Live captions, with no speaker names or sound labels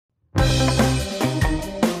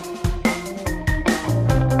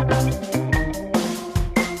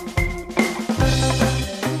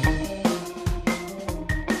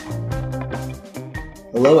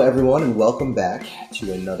everyone, and welcome back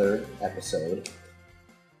to another episode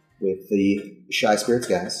with the Shy Spirits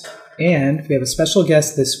guys. And we have a special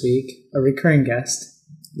guest this week, a recurring guest.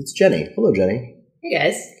 It's Jenny. Hello, Jenny. Hey,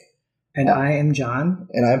 guys. And I am John.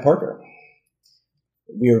 And I'm Parker.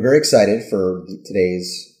 We are very excited for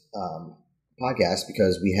today's podcast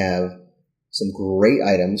because we have some great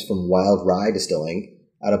items from Wildrye Distilling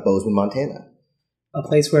out of Bozeman, Montana. A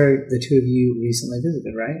place where the two of you recently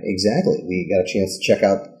visited, right? Exactly. We got a chance to check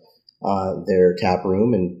out their tap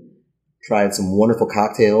room and tried some wonderful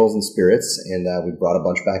cocktails and spirits, and we brought a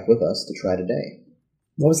bunch back with us to try today.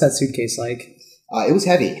 What was that suitcase like? It was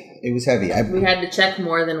heavy. It was heavy. We had to check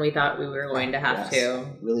more than we thought we were going to have to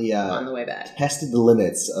really on the way back. Tested the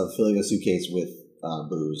limits of filling a suitcase with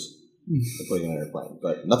booze and putting it on an airplane.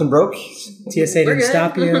 But nothing broke. TSA didn't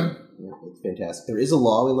stop you. It's fantastic. There is a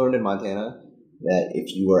law we learned in Montana that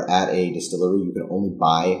if you are at a distillery, you can only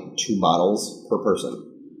buy 2 bottles per person.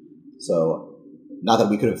 So, not that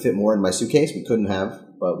we could have fit more in my suitcase, we couldn't have,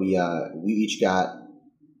 but we each got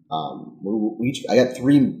I got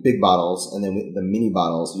 3 big bottles, and then the mini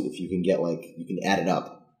bottles, if you can get you can add it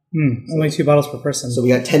up. Only 2 bottles per person. So we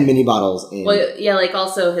got 10 mini bottles. Well, yeah,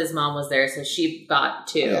 also his mom was there, so she got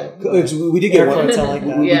 2. Yeah. We did get one. Like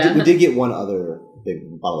that. We did get one other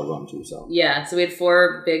big bottle of rum too. So yeah, so we had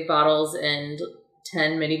 4 big bottles and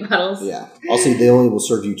 10 mini bottles. Yeah. Also, they only will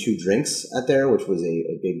serve you 2 drinks at there, which was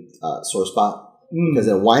a big sore spot. Because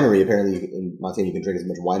at a winery, apparently in Montana, you can drink as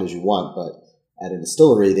much wine as you want, but at a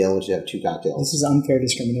distillery, they only let you have 2 cocktails. This is unfair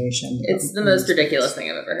discrimination. It's the most ridiculous thing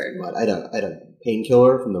I've ever heard. But I had a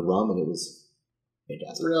painkiller from the rum, and it was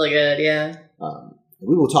fantastic. Really good, yeah.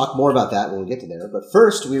 We will talk more about that when we get to there. But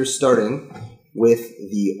first, we are starting with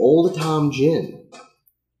the Old Tom Gin.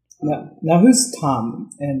 Now who's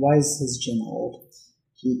Tom, and why is his gin old?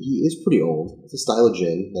 He is pretty old. It's a style of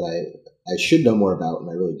gin that I should know more about, and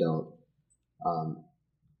I really don't.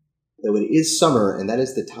 Though it is summer, and that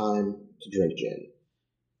is the time to drink gin.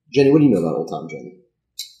 Jenny, what do you know about Old Tom Gin?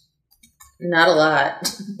 Not a lot.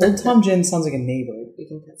 Old Tom Gin sounds like a neighbor. We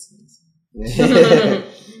can cut some of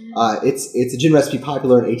this. It's a gin recipe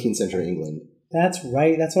popular in 18th century England. That's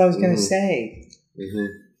right. That's what I was going to say.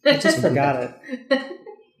 I just forgot it.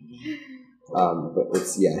 But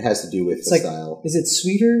it has to do with the style. Is it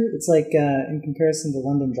sweeter? It's in comparison to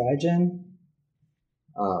London Dry Gin.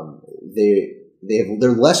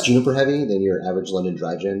 They're less juniper heavy than your average London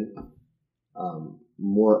Dry Gin.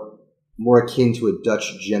 More akin to a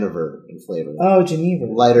Dutch Genever in flavor. Oh, Geneva.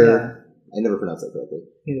 Lighter. Yeah. I never pronounced that correctly.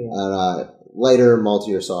 Lighter,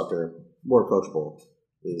 maltier, softer, more approachable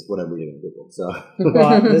is what I'm reading on Google. So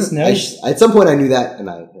this nose. At some point I knew that, and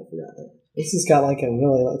I forgot that. This has got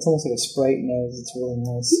it's almost like a Sprite nose. It's really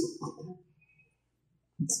nice.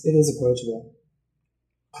 It is approachable.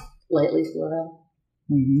 Lightly floral.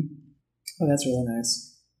 Mm-hmm. Oh, that's really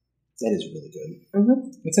nice. That is really good.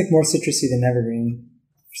 Mm-hmm. It's more citrusy than evergreen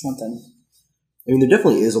or something. I mean, there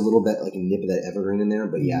definitely is a little bit a nip of that evergreen in there,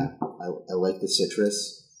 but yeah, I like the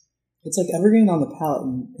citrus. It's like evergreen on the palate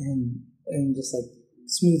and just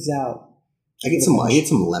smooths out. I get some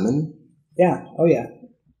lemon. Yeah. Oh yeah.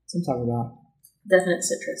 That's what I'm talking about. Definite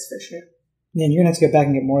citrus for sure. Man, you're gonna have to go back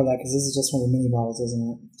and get more of that because this is just one of the mini bottles, isn't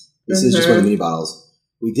it? This is just one of the mini bottles.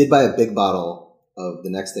 We did buy a big bottle of the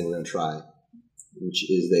next thing we're gonna try, which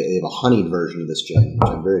is they have a honeyed version of this gin,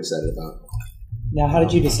 which I'm very excited about. Now, how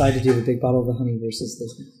did you decide to do the big bottle of the honey versus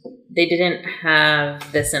this one? They didn't have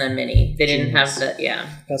this in a mini. They didn't have the, yeah.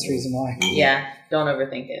 That's the reason why. Yeah, don't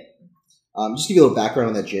overthink it. Just to give you a little background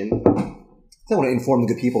on that gin, I want to inform the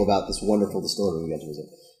good people about this wonderful distillery we got to visit.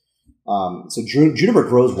 So juniper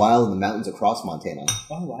grows wild in the mountains across Montana.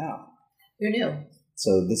 Oh, wow. Who knew?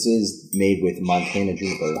 So this is made with Montana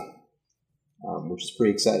juniper, which is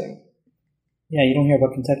pretty exciting. Yeah, you don't hear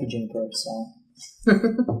about Kentucky juniper, so...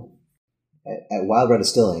 At Wildrye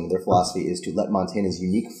Distilling, their philosophy is to let Montana's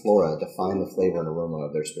unique flora define the flavor and aroma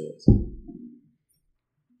of their spirits. And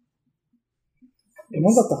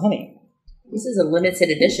what about the honey? This is a limited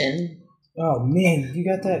edition. Oh, man, you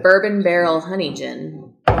got that? Bourbon barrel honey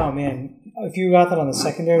gin. Oh, man. If you got that on the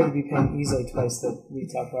secondary, you'd be paying easily twice the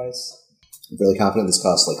retail price. I'm fairly confident this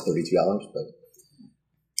costs $32, but...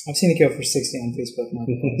 I've seen it go for $60 on Facebook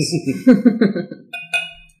Marketplace.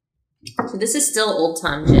 So this is still Old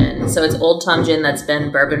Tom Gin. So it's Old Tom Gin that's been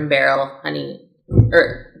bourbon barrel honey,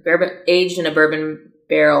 or aged in a bourbon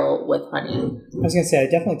barrel with honey. I was going to say, I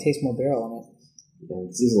definitely taste more barrel on it. Yeah,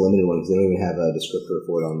 this is a limited one because they don't even have a descriptor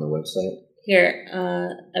for it on the website. Here,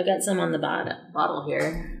 I've got some on the bottle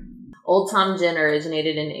here. Old Tom Gin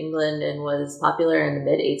originated in England and was popular in the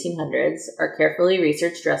mid-1800s. Our carefully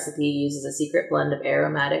researched recipe uses a secret blend of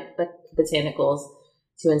aromatic botanicals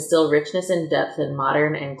to instill richness and depth in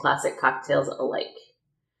modern and classic cocktails alike.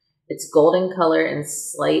 Its golden color and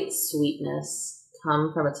slight sweetness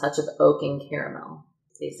come from a touch of oak and caramel.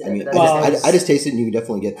 Taste it. I just tasted it, and you can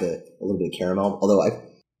definitely get a little bit of caramel. Although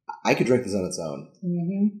I could drink this on its own.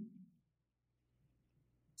 Mm-hmm.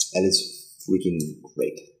 And it's freaking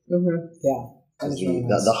great. Mm-hmm. Yeah. Really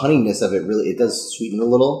nice. The honeyness of it it does sweeten a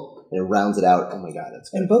little, and it rounds it out. Oh my god, that's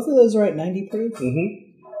good. And both of those are at 90 proof,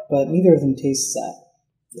 but neither of them tastes that.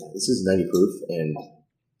 Yeah, this is 90 proof, and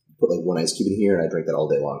put like one ice cube in here, and I drink that all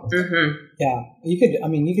day long. Mm-hmm. Yeah, you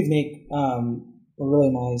could make a really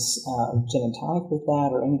nice gin and tonic with that,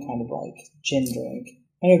 or any kind of like gin drink.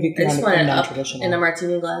 I know if you I just want it up non-traditional in a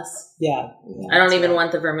martini glass. Yeah. I don't even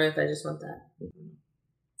want the vermouth. I just want that. Mm-hmm.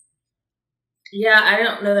 Yeah, I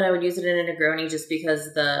don't know that I would use it in a Negroni just because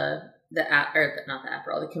not the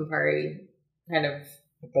Aperol, the Campari kind of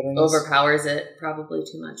overpowers it probably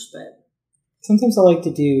too much. But sometimes I like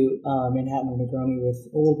to do Manhattan or Negroni with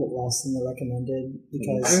a little bit less than the recommended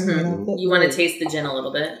because you want to taste the gin a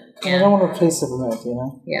little bit. Yeah. I don't want to taste the vermouth, you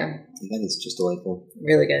know? Yeah. That is just delightful.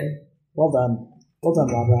 Really good. Well done. Well done,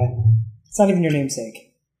 Wildrye. It's not even your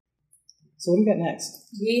namesake. So what do we got next?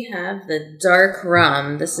 We have the dark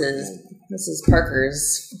rum. This is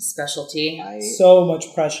Parker's specialty. So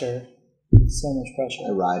much pressure. So much pressure.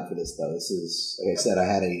 I ride for this, though. This is, like I said, I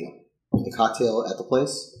had a cocktail at the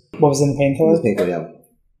place. What was in the painkiller? The painkiller, yeah.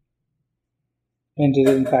 And did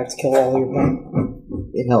it, in fact, kill all your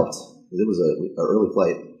pain? It helped. It was an early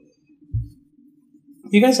flight.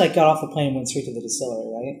 You guys got off the plane and went straight to the distillery,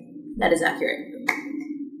 right? That is accurate.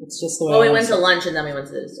 It's just the way. Well, we went to lunch and then we went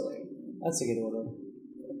to the distillery. That's a good order.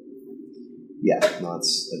 Yeah, no,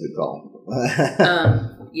 it's a good call.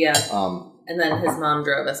 Yeah. And then his mom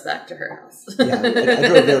drove us back to her house. Yeah, I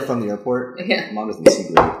drove there from the airport. Yeah. Mom doesn't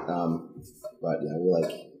see great. But yeah, we're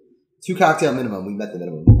like 2 cocktail minimum. We met the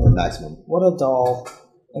minimum or maximum. What a doll.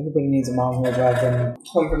 Everybody needs a mom who will drive them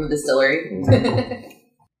home from the distillery.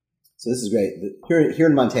 So this is great. Here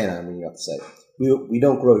in Montana, I'm reading off the site, we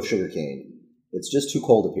don't grow sugarcane. It's just too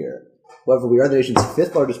cold up here. However, we are the nation's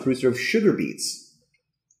 5th largest producer of sugar beets,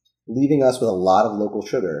 leaving us with a lot of local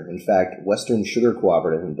sugar. In fact, Western Sugar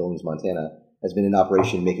Cooperative in Billings, Montana, has been in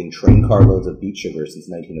operation making train carloads of beet sugar since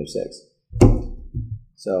 1906.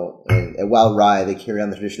 So, at Wildrye, they carry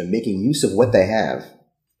on the tradition of making use of what they have,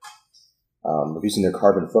 reducing their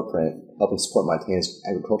carbon footprint, helping support Montana's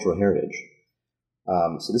agricultural heritage.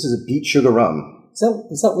 So this is a beet sugar rum.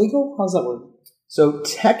 Is that legal? How does that work? So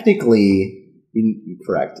technically, you're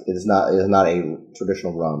correct. It is not a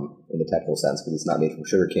traditional rum in the technical sense because it's not made from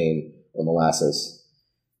sugarcane or molasses.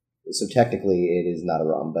 So technically, it is not a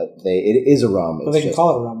rum, but it is a rum. But they can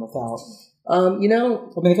call it a rum without. You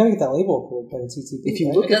know, I mean, they gotta get that label approved by the TTP. If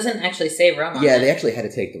you look, it doesn't actually say rum on it. Yeah, they actually had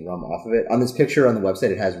to take the rum off of it. On this picture on the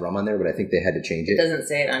website, it has rum on there, but I think they had to change it. It doesn't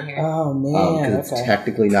say it on here. Oh man, okay. It's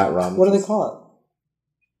technically not rum. What do they call it?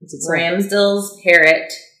 Ramsdale's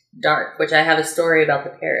Parrot Dark, which I have a story about the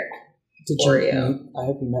parrot. Did you meet? I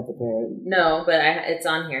hope you met the parrot. No, but it's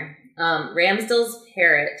on here. Ramsdale's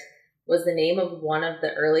Parrot was the name of one of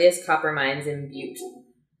the earliest copper mines in Butte.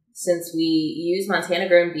 Since we use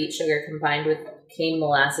Montana-grown beet sugar combined with cane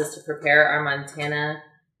molasses to prepare our Montana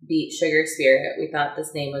beet sugar spirit, we thought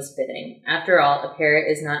this name was fitting. After all, a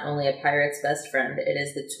parrot is not only a pirate's best friend, it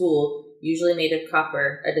is the tool, usually made of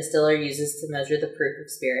copper, a distiller uses to measure the proof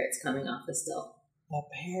of spirits coming off the still. A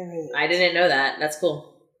parrot. I didn't know that. That's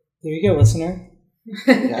cool. There you go, listener.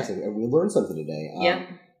 Yeah, we learned something today. Yeah.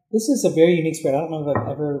 This is a very unique spirit. I don't know if I've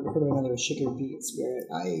ever heard of another sugar beet spirit.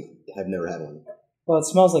 I have never had one. Well, it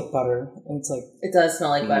smells like butter, and it's like... It does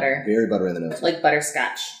smell like butter. Very buttery in the nose. Like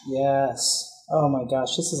butterscotch. Yes. Oh my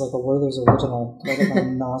gosh, this is like a Werther's original. Right in my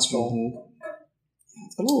nostril. Yeah,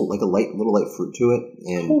 it's got a little light fruit to it.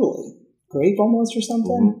 And totally. Grape almost or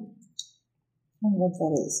something? I don't know what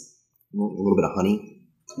that is. A little bit of honey.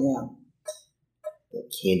 Yeah.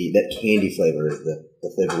 That candy flavor is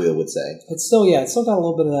the flavor we would say. It's still got a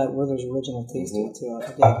little bit of that Werther's original taste to it too.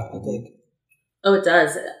 I dig. Oh, it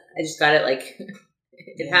does. I just got it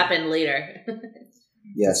it happened later.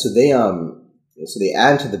 Yeah, so they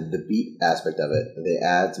add to the beet aspect of it. They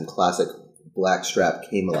add some classic blackstrap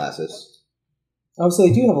cane molasses. Oh, so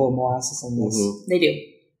they do have a little molasses in this. Mm-hmm. They do.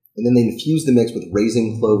 And then they infuse the mix with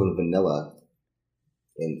raisin, clove, and vanilla,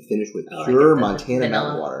 and finish with pure Montana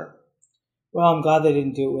mountain water. Well, I'm glad they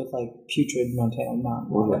didn't do it with putrid Montana mountain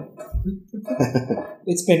water.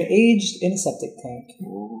 It's been aged in a septic tank.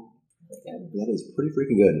 That is pretty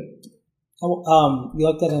freaking good. Oh, you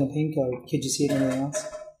like that in a painkiller? Could you see it in anything else?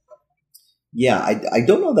 Yeah, I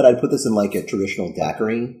don't know that I'd put this in a traditional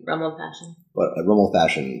daiquiri. Rum of passion. But a rum old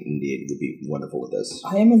fashioned indeed would be wonderful with this.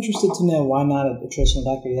 I am interested to know why not a traditional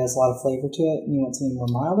daiquiri that has a lot of flavor to it, and you want something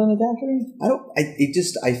more mild in a daiquiri?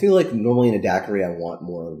 I feel like normally in a daiquiri I want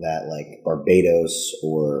more of that like Barbados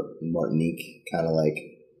or Martinique kind of like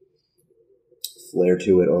flair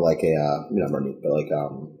to it, or like a not Martinique, but like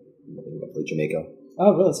Jamaica.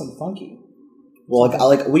 Oh, really? Something funky. Well,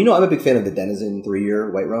 I'm a big fan of the Denizen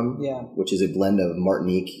 3-year white rum, which is a blend of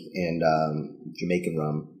Martinique and Jamaican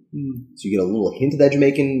rum. So you get a little hint of that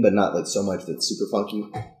Jamaican, but not like so much that's super funky.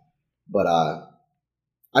 But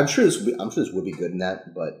I'm sure this would be good in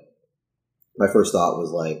that. But my first thought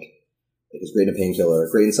was like it's great in a painkiller,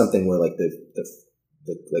 great in something where like the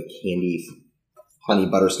like candy, honey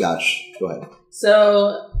butterscotch. Go ahead.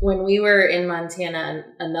 So when we were in Montana,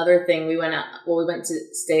 another thing we went to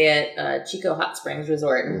stay at Chico Hot Springs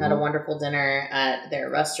Resort and had a wonderful dinner at their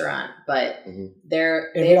restaurant. But we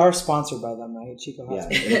are sponsored by them, right? Chico Hot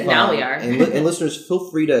Springs. Now we are. And listeners, feel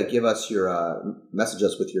free to give us your message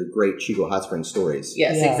us with your great Chico Hot Springs stories.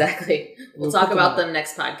 Yes, exactly. We'll talk about them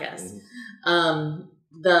next podcast.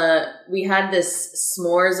 We had this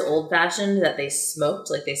s'mores old fashioned that they smoked,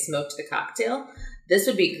 like they smoked the cocktail. This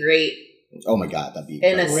would be great. Oh my God, that'd be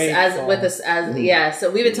great. So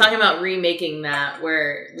we've been talking about remaking that,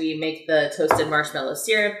 where we make the toasted marshmallow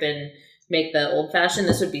syrup and make the old fashioned.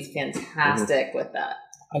 This would be fantastic with that.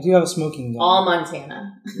 I do have a smoking gun. All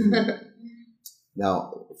Montana.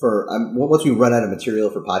 Now, once we run out of material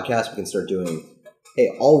for podcasts, we can start doing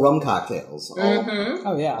all rum cocktails.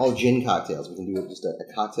 All gin cocktails. We can do just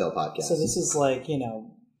a cocktail podcast. So this is like 10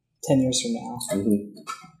 years from now.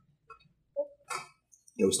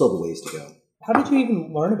 Yeah, we still have a ways to go. How did you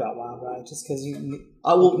even learn about Wildrye? Just because you...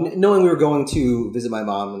 knowing we were going to visit my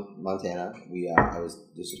mom in Montana, I was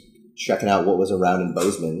just checking out what was around in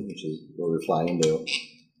Bozeman, which is where we were flying into.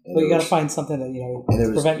 But you got to find something that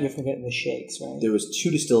prevent you from getting the shakes, right? There was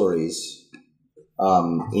 2 distilleries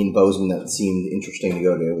in Bozeman that seemed interesting to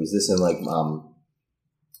go to. It was this and like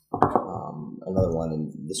another one,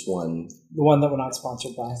 and this one... The one that we're not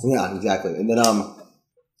sponsored by. Yeah, exactly. And then...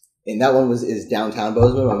 and that one is downtown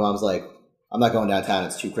Bozeman. My mom's like, I'm not going downtown.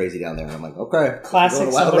 It's too crazy down there. And I'm like, okay.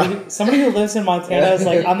 Classic. Somebody who lives in Montana is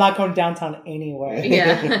like, I'm not going downtown anywhere.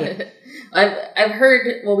 Yeah. I've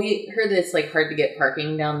heard, we heard that it's like hard to get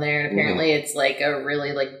parking down there. And apparently it's like a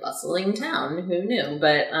really like bustling town. Who knew?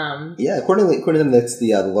 But yeah, according to them, that's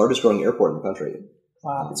the largest growing airport in the country.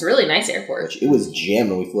 Wow. It's a really nice airport. It was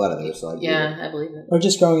jammed when we flew out of there. So I believe it. Or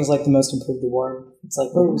just growing is like the most improved award. It's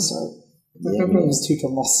like, where do we start? Yeah, it was 2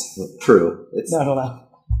 tumbles. True. I don't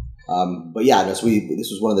know. But yeah, this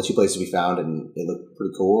was one of the 2 places we found, and it looked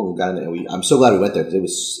pretty cool. And we got in there, and I'm so glad we went there because it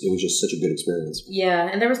was just such a good experience. Yeah,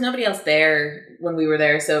 and there was nobody else there when we were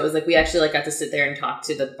there, so it was like we actually like got to sit there and talk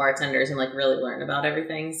to the bartenders and like really learn about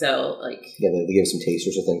everything. So like they gave some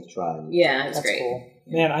tasters or things to try. Yeah, it's great. Cool.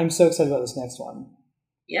 Man, I'm so excited about this next one.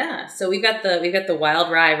 Yeah, so we've got the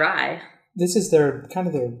Wildrye rye. This is their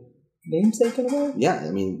namesake in a way. Yeah, I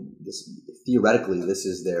mean, theoretically, this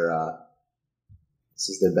is their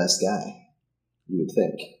best guy. You would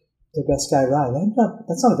think their best guy rye.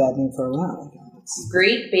 That's not a bad name for a rye.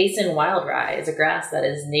 Great Basin Wildrye is a grass that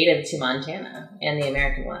is native to Montana and the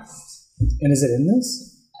American West. And is it in this?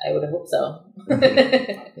 I would hope so.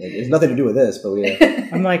 It has nothing to do with this, but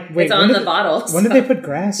I'm like, wait, it's on the bottle. When did they put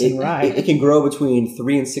grass in rye? It can grow between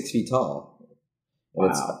 3 and 6 feet tall.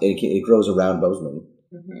 Wow. It grows around Bozeman.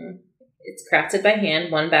 Mm-hmm. It's crafted by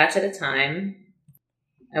hand, 1 batch at a time.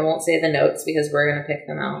 I won't say the notes because we're going to pick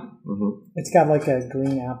them out. Mm-hmm. It's got like a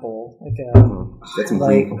green apple, Got some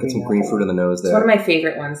green fruit in the nose there. It's one of my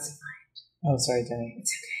favorite ones to find. Oh, sorry, Jenny.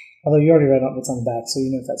 It's okay. Although you already read what's on the back, so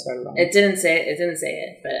you know if that's right or wrong. It didn't say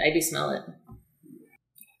it, but I do smell it.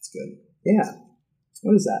 It's good. Yeah.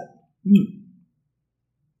 What is that?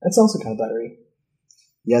 That's also kind of buttery.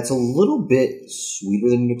 Yeah, it's a little bit sweeter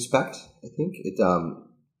than you'd expect. I think I'm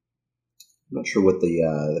not sure what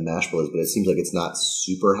the mash bill is, but it seems like it's not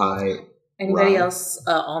super high. Anybody else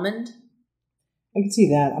almond? I can see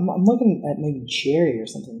that. I'm looking at maybe cherry or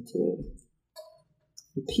something too.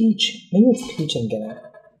 The peach. Maybe it's peach I'm getting.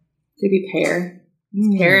 Could be pear.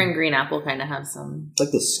 Pear and green apple kind of have some. It's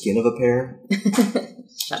like the skin of a pear.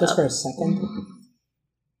 Just for a second.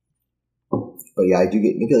 But yeah, I do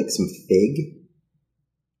get maybe like some fig.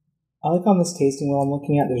 I like on this tasting wheel I'm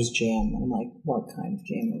looking at, there's jam. I'm like, what kind of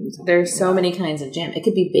jam are we talking about? There's so many kinds of jam. It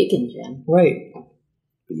could be bacon jam. Right.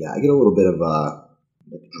 But yeah, I get a little bit of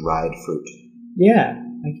like dried fruit. Yeah,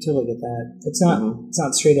 I can totally get that. It's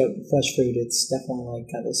not straight up fresh fruit. It's definitely like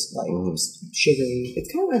got this like sugary. It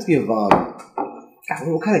kind of reminds me of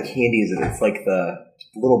what kind of candy is it? It's like the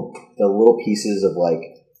little pieces of like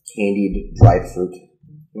candied dried fruit.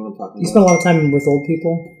 You know what I'm talking You about? spend a lot of time with old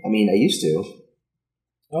people? I mean, I used to.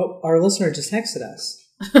 Oh, our listener just texted us.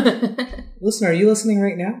 Listener, are you listening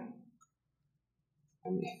right now? I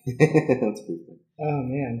mean, that's pretty cool. Oh,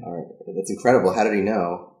 man. All right, that's incredible. How did he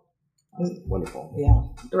know? Wonderful. Yeah.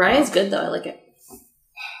 Rye is good, though. I like it.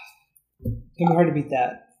 It's going to be hard to beat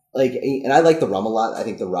that. And I like the rum a lot. I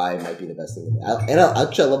think the rye might be the best thing.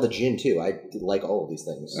 Actually, I love the gin, too. I like all of these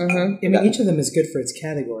things. Mm-hmm. I mean, each of them is good for its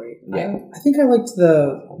category. Yeah. I think I liked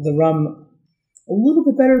the rum a little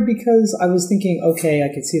bit better because I was thinking, okay, I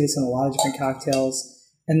could see this in a lot of different cocktails.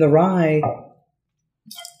 And the rye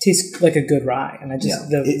tastes like a good rye. And I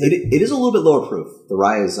just... Yeah. It is a little bit lower proof. The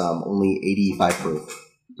rye is only 85 proof.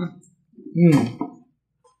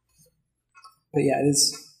 But yeah, it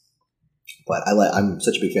is... But I'm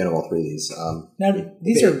such a big fan of all three of these. Now,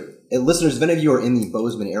 these are... And listeners, if any of you are in the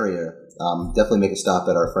Bozeman area, definitely make a stop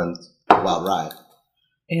at our friends Wildrye.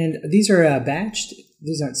 And these are batched?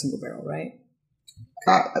 These aren't single barrel, right?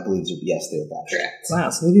 I believe yes, they are batched. Correct. Wow,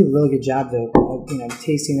 so they do a really good job, though, of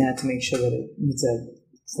tasting that to make sure that it meets a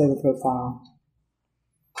flavor profile.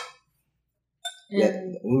 Yeah,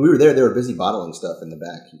 when we were there, they were busy bottling stuff in the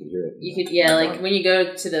back. You could hear it. You could, like when you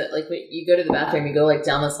go to the bathroom, you go like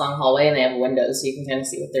down this long hallway, and they have windows, so you can kind of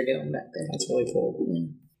see what they're doing back there. That's really cool. Yeah.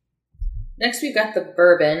 Next, we've got the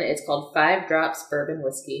bourbon. It's called 5 Drops Bourbon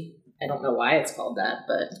Whiskey. I don't know why it's called that,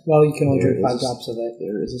 but well, you can only drink 5 drops of it.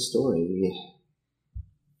 There is a story.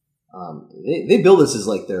 They build this as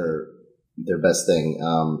like their best thing.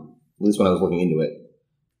 At least when I was looking into it,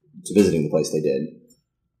 to visiting the place, they did.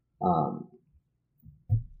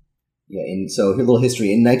 Yeah, and so here's a little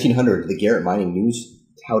history. In 1900, the Garrett Mining News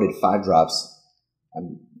touted 5 Drops,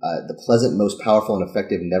 the pleasant, most powerful, and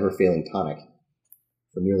effective, never-failing tonic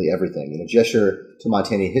for nearly everything. In a gesture to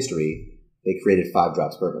Montana history, they created 5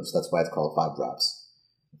 Drops bourbon, so that's why it's called 5 Drops.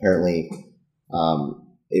 Apparently,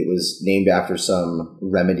 it was named after some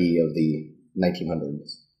remedy of the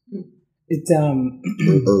 1900s. It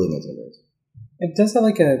early 1900s. It does have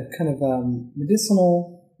like a kind of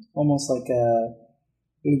medicinal, almost like a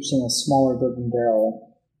aged in a smaller bourbon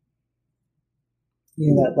barrel.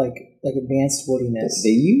 You know, that like advanced woodiness. They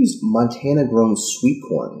used Montana-grown sweet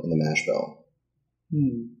corn in the mash bill.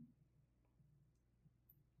 And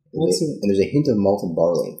there's a hint of malted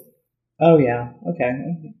barley. Oh yeah,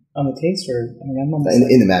 okay. On the taste, or I mean, I'm almost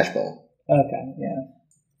in the mash bill. Okay, yeah.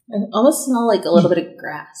 I almost smell like a little bit of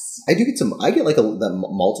grass. I do get some. I get like that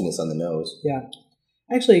maltiness on the nose. Yeah,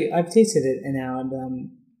 actually, I've tasted it now,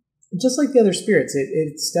 and just like the other spirits,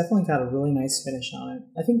 it's definitely got a really nice finish on it.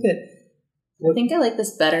 I think that. I think I like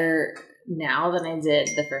this better now than I did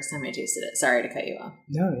the first time I tasted it. Sorry to cut you off.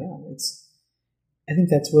 No, yeah, I think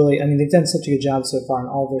that's really. I mean, they've done such a good job so far in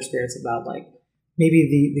all of their spirits about like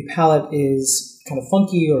maybe the palate is kind of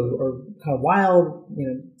funky or kind of wild,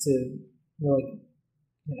 to really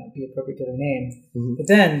be appropriate to their name. Mm-hmm. But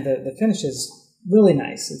then the finish is really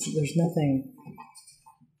nice. There's nothing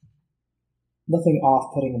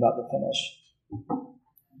off-putting about the finish.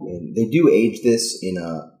 And they do age this in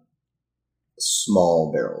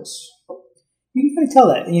small barrels. You can kind of tell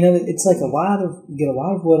that. It's like you get a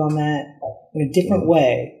lot of wood on that in a different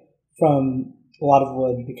way from a lot of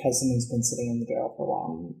wood because something's been sitting in the barrel for a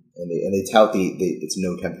while. And they tout it's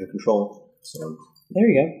no temperature control. So there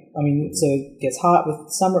you go. I mean, so it gets hot with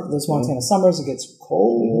those Montana summers. It gets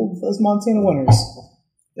cold with those Montana winters.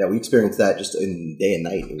 Yeah, we experienced that just in day and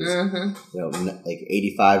night. It was, like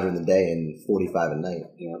 85 in the day and 45 at night.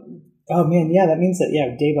 Yep. Oh man, yeah, that means that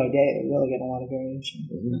day by day they're really getting a lot of variation.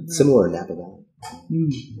 Mm-hmm. Similar in Napa Valley.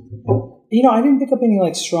 I didn't pick up any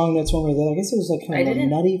like strong notes one way or the other. I guess it was like kind of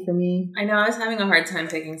nutty for me. I know, I was having a hard time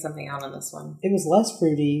picking something out on this one. It was less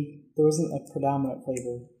fruity. There wasn't a predominant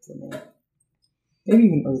flavor for me. Maybe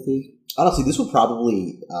even earthy. Honestly, this would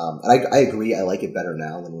probably, and I agree, I like it better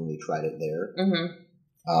now than when we tried it there.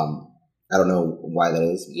 Mm-hmm. I don't know why that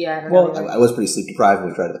is. Yeah, I don't know. I was pretty sleep deprived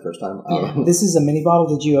when we tried it the first time. This is a mini bottle.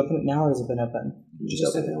 Did you open it now or has it been open?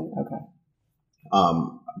 Just open it. Okay.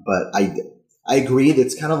 But I agree that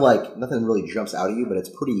it's kind of like nothing really jumps out at you, but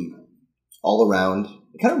it's pretty all around.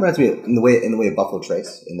 It kind of reminds me in the way of Buffalo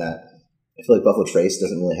Trace, in that I feel like Buffalo Trace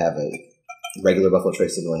doesn't really have regular Buffalo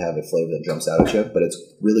Trace doesn't really have a flavor that jumps out at you, but it's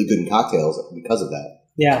really good in cocktails because of that.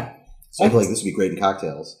 Yeah. So I feel like this would be great in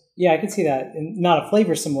cocktails. Yeah, I could see that. And not a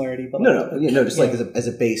flavor similarity, but just like as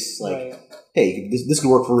a base, like right. Hey, this could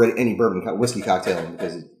work for any bourbon whiskey cocktail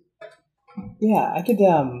because. Yeah, I could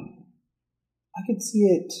see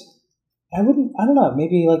it. I don't know,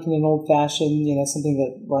 maybe like in an old fashioned, something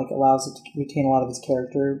that like allows it to retain a lot of its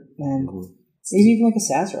character. And Maybe even like a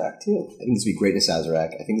Sazerac, too. I think this would be great in a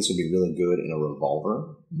Sazerac. I think this would be really good in a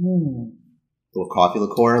revolver. Little coffee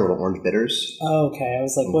liqueur, little orange bitters. Oh, okay. I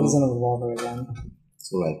was like, what is in a revolver again?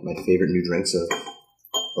 It's one of my favorite new drinks of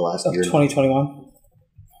the last year. 2021?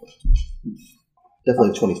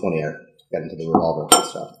 Definitely 2020, I got into the revolver and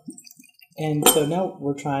stuff. And so now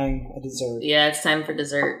we're trying a dessert. Yeah, it's time for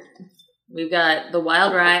dessert. We've got the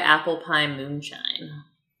Wildrye apple pie moonshine.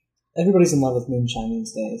 Everybody's in love with moonshine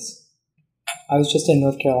these days. I was just in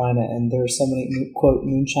North Carolina, and there are so many, quote,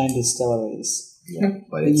 moonshine distilleries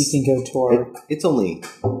But that you can go tour. It's only...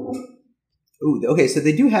 Ooh, okay, so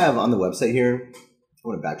they do have on the website here, I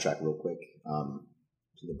want to backtrack real quick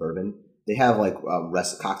to the bourbon. They have like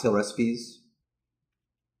cocktail recipes.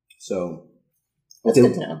 So what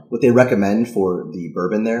they recommend for the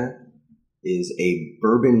bourbon there is a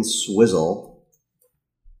bourbon swizzle,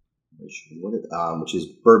 which is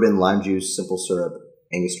bourbon, lime juice, simple syrup,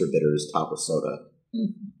 Angostura bitters, topped with soda.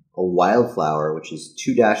 A wildflower, which is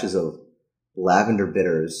 2 dashes of lavender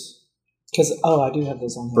bitters. Because I do have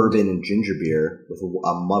those on here. Bourbon and ginger beer with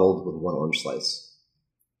muddled with 1 orange slice.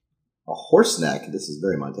 A horse neck. This is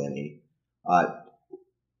very Montana-y.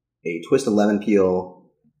 A twist of lemon peel.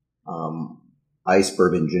 Ice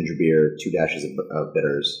bourbon ginger beer, 2 dashes of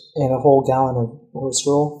bitters, and a whole gallon of horse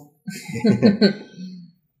roll.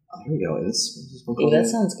 Here we go. This that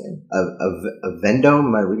sounds good. A Vendome.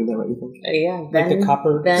 Am I reading that right? You think? Yeah, like the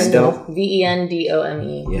copper Vendome.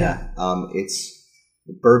 Vendome. Yeah. It's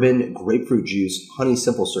bourbon, grapefruit juice, honey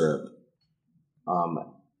simple syrup.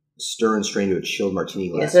 Stir and strain to a chilled martini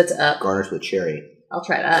glass. Yeah, so it's up. Garnished with cherry. I'll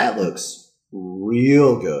try that. That looks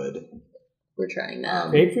real good. We're trying that.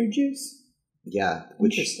 Grapefruit juice? Yeah.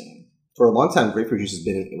 Interesting. For a long time, grapefruit juice has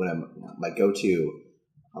been when I'm my go-to.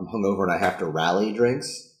 I'm hungover and I have to rally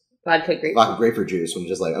drinks. Vodka grapefruit juice. I'm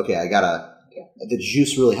just like, okay, I gotta. Yeah. The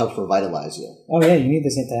juice really helps revitalize you. Oh yeah, you need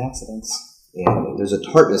those antioxidants. And there's a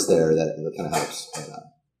tartness there that kind of helps.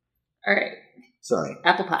 All right. Sorry.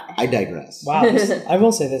 Apple pie. I digress. Wow. I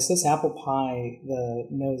will say this apple pie, the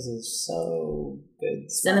nose is so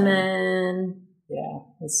good. Cinnamon. Yeah,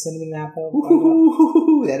 it's cinnamon apple.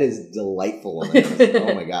 Ooh, that is delightful.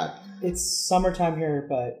 Oh my god. It's summertime here,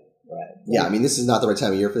 but right. Yeah, I mean, this is not the right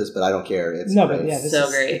time of year for this, but I don't care. It's no, great. but yeah, this so is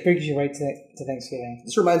great. It brings you right to Thanksgiving.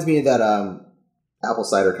 This reminds me of that apple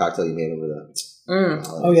cider cocktail you made over the.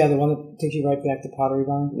 Oh yeah, the one that takes you right back to Pottery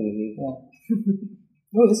Barn. Mm-hmm. Yeah.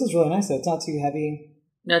 Oh, this is really nice though. It's not too heavy.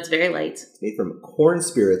 No, it's very light. It's made from corn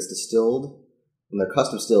spirits distilled from their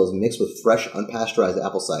custom stills, mixed with fresh, unpasteurized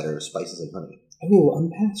apple cider, spices, and honey. Oh,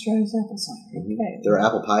 unpasteurized apple cider. Mm-hmm. Okay. Their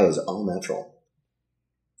apple pie is all natural.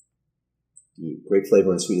 The great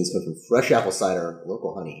flavor and sweetness come from fresh apple cider,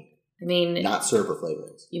 local honey. I mean, not syrup or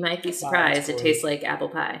flavorings. You might be surprised. It tastes like apple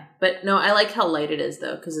pie. But no, I like how light it is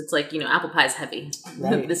though, because it's like, apple pie is heavy.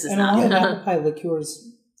 Right. This is and not. A lot of apple pie liqueurs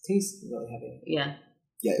taste really heavy. Yeah.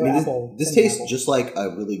 Yeah, I mean, this tastes just like a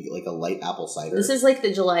light apple cider. This is like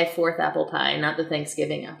the July 4th apple pie, not the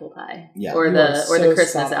Thanksgiving apple pie. Yeah. Or the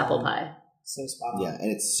Christmas apple pie. So spot on. Yeah,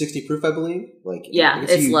 and it's 60 proof, I believe.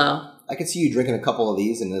 It's low. I could see you drinking a couple of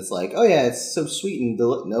these, and it's like, oh yeah, it's so sweet and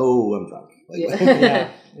no, I'm drunk.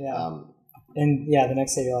 Yeah. And the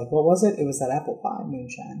next day you're like, what was it? It was that apple pie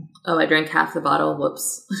moonshine. Oh, I drank half the bottle.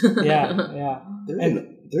 Whoops. Yeah.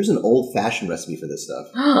 There's an old fashioned recipe for this stuff.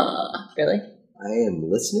 Really? I am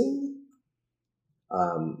listening.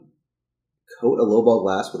 Coat a lowball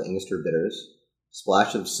glass with Angostura bitters.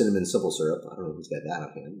 Splash of cinnamon simple syrup. I don't know who's got that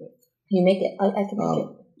on hand, but you make it. I can make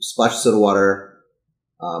it. Splash of soda water,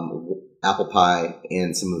 apple pie,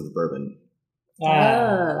 and some of the bourbon.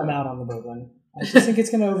 I'm out on the bourbon. I just think it's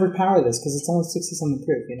going to overpower this because it's only 60-something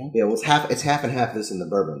proof, Yeah, well, it's half and half this in the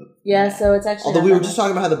bourbon. Yeah, so it's actually. Although we were just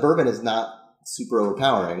talking about how the bourbon is not super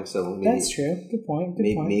overpowering, so maybe that's true. Good point.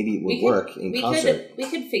 Maybe it would work in concert. We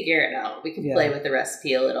could figure it out. We could play with the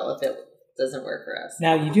recipe a little if it doesn't work for us.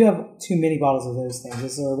 Now you do have 2 mini bottles of those things.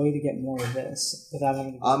 Is there a way to get more of this without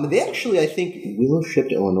having? They actually, I think, will ship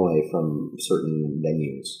to Illinois from certain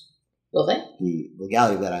venues. Will they? The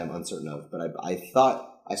legality that I'm uncertain of, but I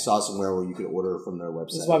thought I saw somewhere where you could order from their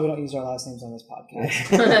website. This is why we don't use our last names on this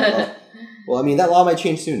podcast. Well, I mean, that law might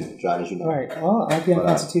change soon, John, as you know. All right. Well, I might be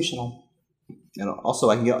unconstitutional. And also,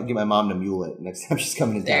 I can get my mom to mule it next time she's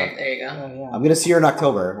coming to town. There you go. Oh, yeah. I'm going to see her in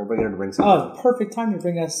October. We'll bring her to bring some. Oh, perfect time to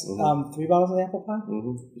bring us 3 bottles of apple pie.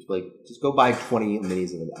 Mm-hmm. Just go buy 20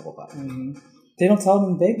 minis of apple pie. Mm-hmm. They don't sell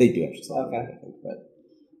them big? They do actually sell them okay. big,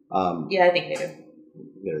 but yeah, I think they do.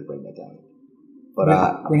 We better bring that down. But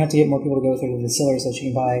we're going to have to get more people to go through the distillery so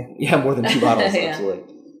she can buy. Yeah, more than 2 bottles, absolutely.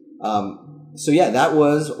 So yeah, that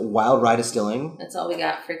was Wildrye Distilling. That's all we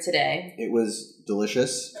got for today. It was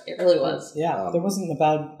delicious. It really was. Yeah, there wasn't a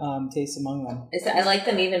bad taste among them. I like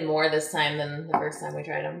them even more this time than the first time we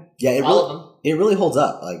tried them. Yeah, all of them. It really holds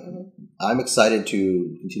up. Like, I'm excited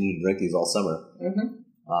to continue to drink these all summer.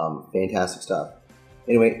 Fantastic stuff.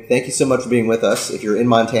 Anyway, thank you so much for being with us. If you're in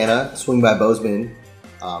Montana, swing by Bozeman.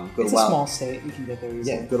 It's a small state. You can get there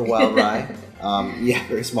easily. Yeah, go to Wildrye. Yeah,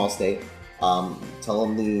 very small state. Tell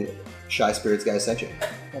them the Shy Spirits guys sent you.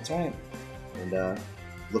 That's right. And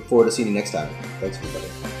look forward to seeing you next time. Thanks, everybody.